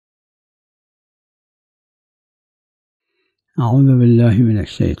أعوذ بالله من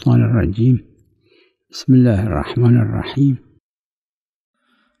الشيطان الرجيم بسم الله الرحمن الرحيم.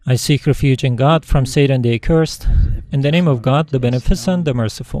 I seek refuge in God from Satan the accursed, in the name of God, the Beneficent, the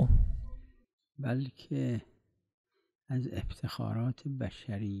Merciful. بلکه از افتخارات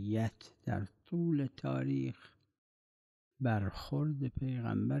بشریت در طول تاریخ برخورد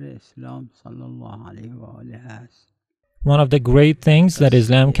پیغمبر اسلام صلی الله علیه و آله است. One of the great things that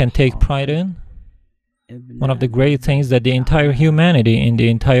Islam can take pride in, one of the great things that the entire humanity in the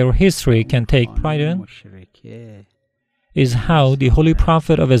entire history can take pride in, is how the Holy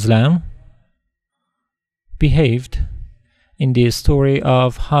Prophet of Islam behaved in the story of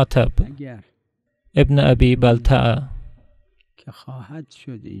Hattab ibn Abi Balta'a,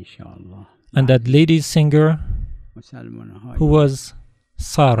 and that lady singer who was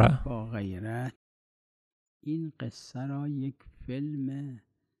Sarah. این قصه را یک فیلم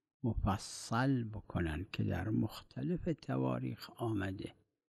مفصل بکنن که در مختلف تواریخ آمده.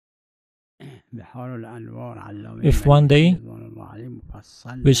 If one day,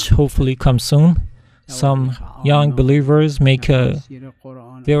 which hopefully comes soon, some young believers make a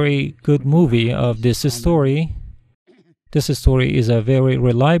very good movie of this story is a very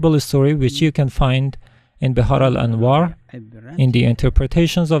reliable story which you can find in Bihar al-Anwar, in the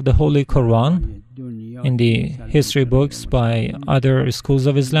interpretations of the Holy Quran, in the history books by other schools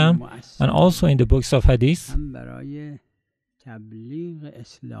of Islam, and also in the books of Hadith.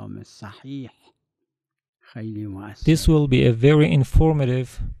 This will be a very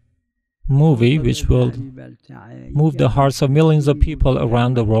informative movie which will move the hearts of millions of people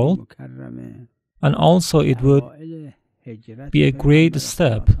around the world, and also it would be a great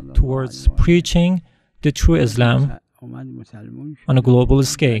step towards preaching the true Islam on a global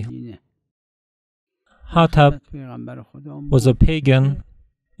scale. Hattab was a pagan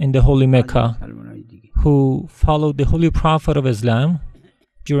in the Holy Mecca who followed the Holy Prophet of Islam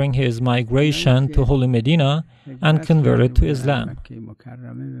during his migration to Holy Medina and converted to Islam.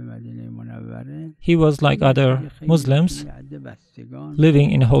 He was like other Muslims living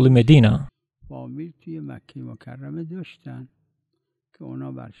in Holy Medina.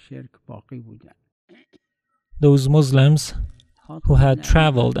 Those Muslims who had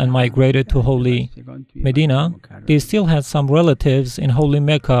traveled and migrated to Holy Medina, they still had some relatives in Holy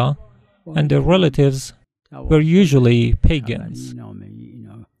Mecca, and their relatives were usually pagans.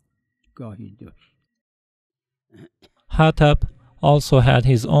 Hattab also had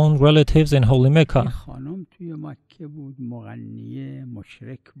his own relatives in Holy Mecca,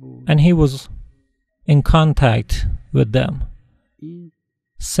 and he was in contact with them,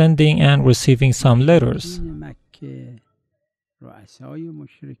 sending and receiving some letters.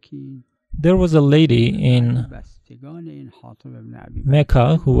 There was a lady in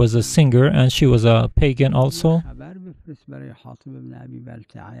Mecca who was a singer, and she was a pagan also.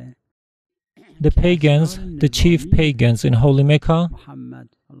 The pagans, the chief pagans in Holy Mecca,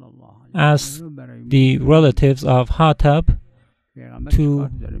 asked the relatives of Hattab to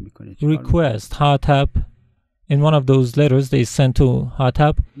request Hattab. In one of those letters they sent to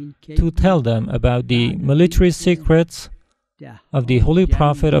Hattab to tell them about the military secrets of the Holy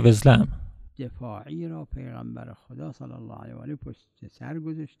Prophet of Islam.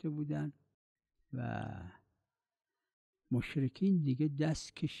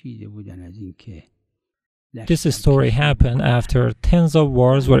 This story happened after tens of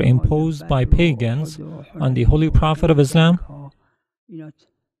wars were imposed by pagans on the Holy Prophet of Islam,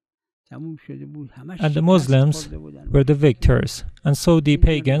 and the Muslims were the victors, and so the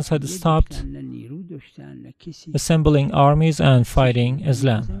pagans had stopped assembling armies and fighting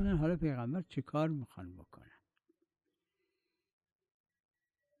Islam.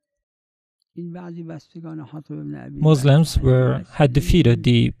 Muslims had defeated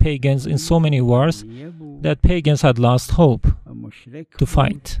the pagans in so many wars that pagans had lost hope to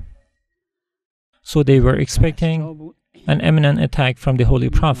fight. So they were expecting an imminent attack from the Holy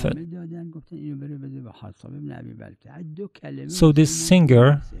Prophet. So this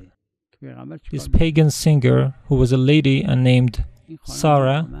singer, this pagan singer, who was a lady and named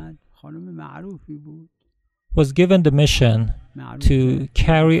Sarah, was given the mission to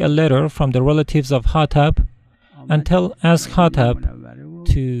carry a letter from the relatives of Hattab and ask Hattab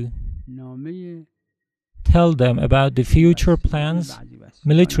to tell them about the future plans,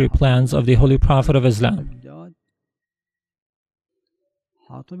 military plans of the Holy Prophet of Islam.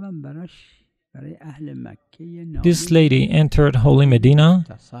 This lady entered Holy Medina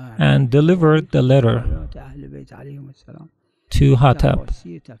and delivered the letter to Hattab.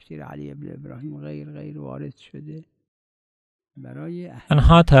 And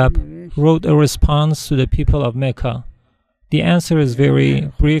Hattab wrote a response to the people of Mecca The answer is very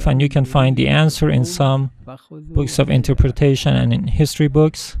brief, and you can find the answer in some books of interpretation and in history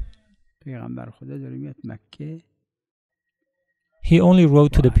books. He only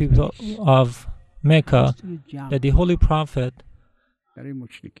wrote to the people of Mecca that the Holy Prophet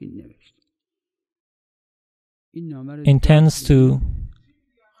intends to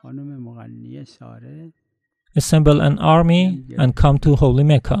assemble an army and come to Holy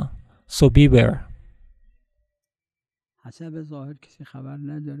Mecca. So beware.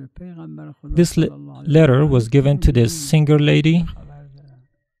 This letter was given to this singer lady,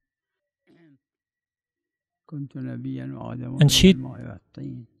 and she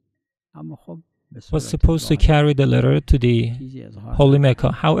was supposed to carry the letter to the Holy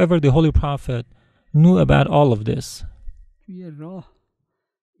Mecca. However, the Holy Prophet knew about all of this.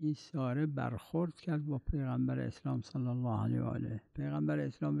 این ساره برخورد کرد با پیغمبر اسلام صلی الله علیه و آله. پیغمبر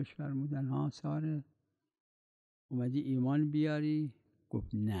اسلام بهش فرمودن ها ساره اومدی ایمان بیاری؟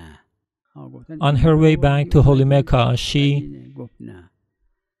 گفت نه. On her way back to Holy Mecca, she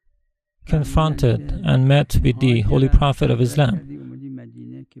confronted and met with the Holy Prophet of Islam.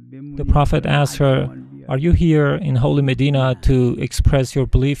 The Prophet asked her, "Are you here in Holy Medina to express your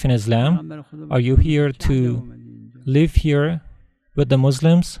belief in Islam? Are you here to live here with the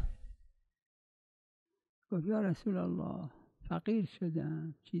Muslims?"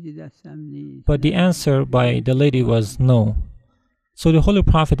 But the answer by the lady was no. So the Holy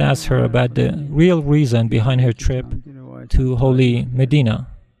Prophet asked her about the real reason behind her trip to Holy Medina.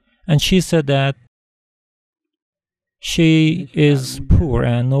 And she said that she is poor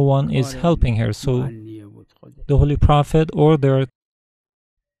and no one is helping her. So the Holy Prophet ordered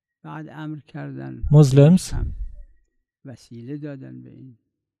Muslims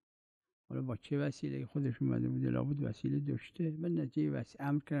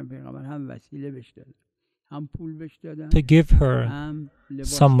to give her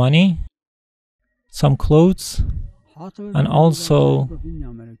some money, some clothes, and also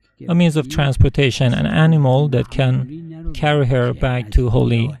a means of transportation, an animal that can carry her back to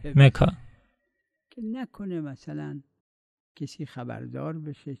Holy Mecca.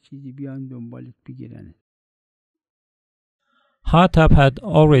 Hatab had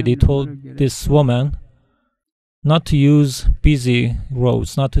already told this woman not to use busy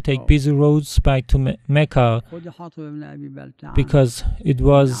roads, not to take busy roads back to Mecca, because it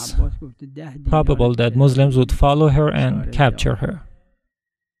was probable that Muslims would follow her and capture her.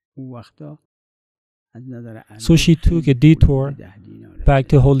 So she took a detour back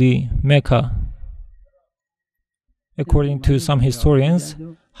to Holy Mecca. According to some historians,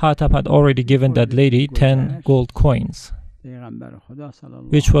 Hatab had already given that lady 10 gold coins,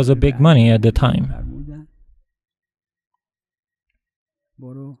 which was a big money at the time.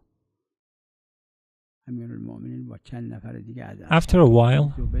 After a while,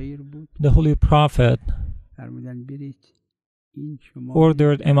 the Holy Prophet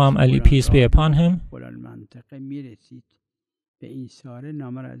ordered Imam Ali, peace be upon him,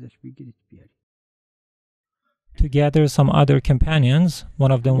 to gather some other companions,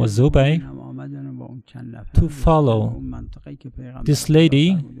 one of them was Zubayr, to follow this lady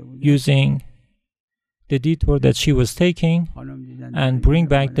using the detour that she was taking and bring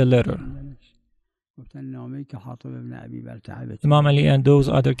back the letter. Imam Ali and those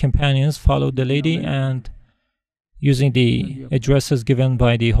other companions followed the lady, and using the addresses given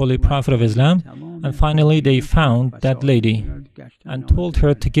by the Holy Prophet of Islam, and finally they found that lady and told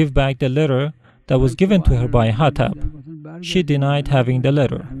her to give back the letter that was given to her by Hatab. She denied having the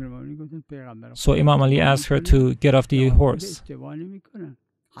letter. So Imam Ali asked her to get off the horse,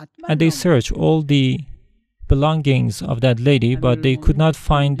 and they searched all the belongings of that lady, but they could not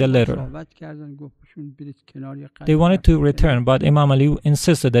find the letter. They wanted to return, but Imam Ali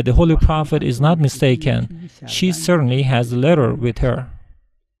insisted that the Holy Prophet is not mistaken. She certainly has the letter with her.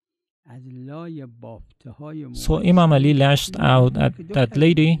 So Imam Ali lashed out at that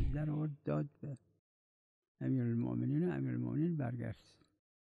lady,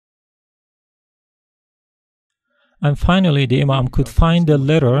 and finally the Imam could find the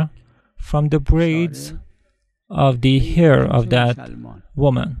letter from the braids of the hair of that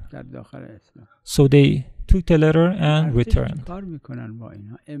woman. So they took the letter and returned.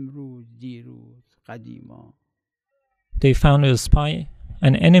 They found a spy,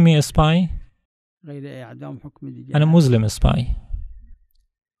 an enemy spy, and a Muslim spy.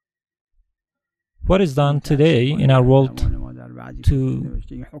 What is done today in our world to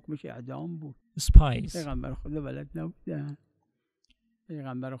spies?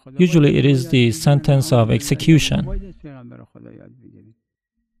 Usually it is the sentence of execution.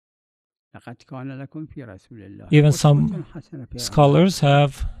 Even some scholars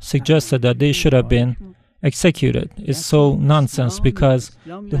have suggested that they should have been executed. It's so nonsense, because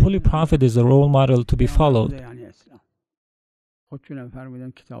the Holy Prophet is a role model to be followed,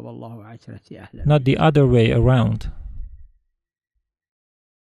 not the other way around.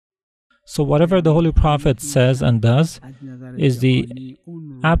 So whatever the Holy Prophet says and does is the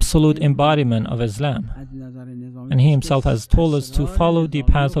absolute embodiment of Islam. And he himself has told us to follow the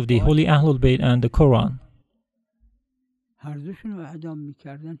path of the Holy Ahlul Bayt and the Quran.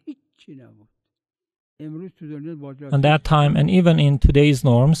 At that time, and even in today's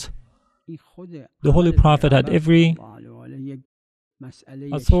norms, the Holy Prophet had every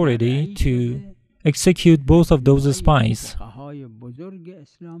authority to execute both of those spies.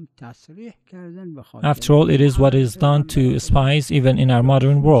 After all, it is what is done to spies even in our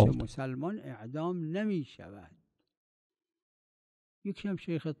modern world.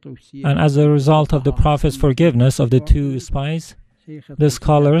 And as a result of the Prophet's forgiveness of the two spies, the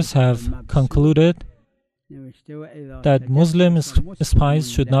scholars have concluded that Muslim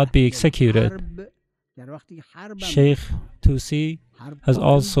spies should not be executed. Sheikh Tusi has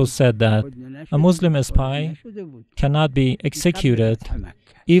also said that a Muslim spy cannot be executed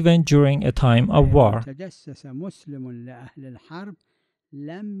even during a time of war.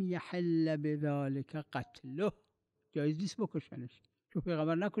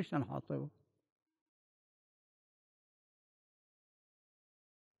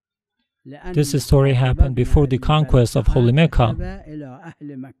 This story happened before the conquest of Holy Mecca.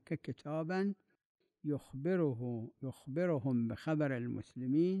 يخبرهم بخبر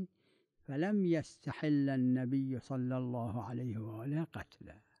المسلمين فلم يستحل النبي صلى الله عليه وآله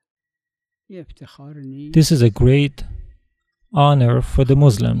قتله. This is a great honor for the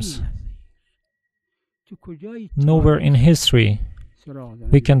Muslims. Nowhere in history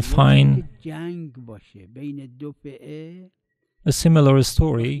we can find a similar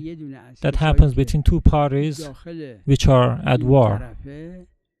story that happens between two parties which are at war.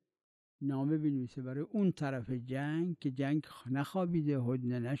 نامه بنویسه برای اون طرف جنگ که جنگ نخوابیده،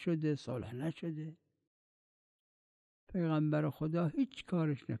 هدنه نشده، صلح نشده. پیغمبر خدا هیچ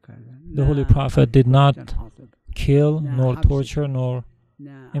کارش نکردن. The Holy Prophet did not kill, nor torture, nor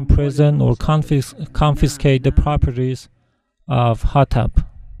imprison, nor confiscate the properties of Hatab.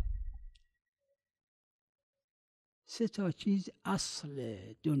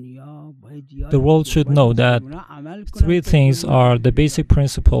 The world should know that three things are the basic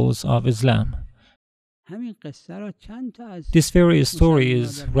principles of Islam. This very story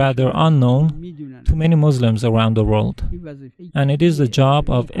is rather unknown to many Muslims around the world, and it is the job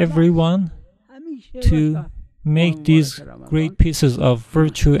of everyone to make these great pieces of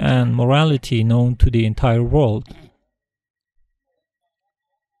virtue and morality known to the entire world.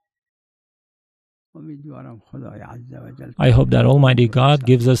 I hope that Almighty God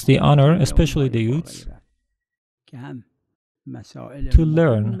gives us the honor, especially the youths, to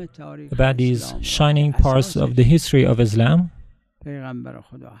learn about these shining parts of the history of Islam,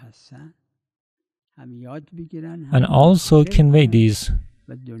 and also convey these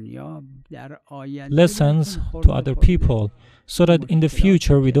lessons to other people, so that in the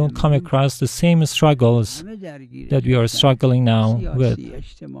future we don't come across the same struggles that we are struggling now with.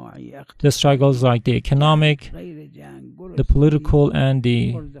 The struggles like the economic, the political, and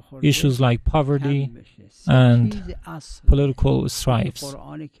the issues like poverty and political strifes.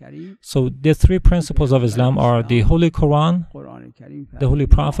 So the three principles of Islam are the Holy Quran, the Holy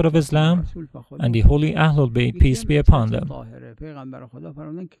Prophet of Islam, and the Holy Ahlul Bayt, peace be upon them.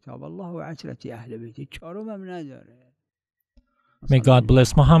 May God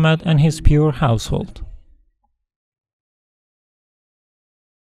bless Muhammad and his pure household.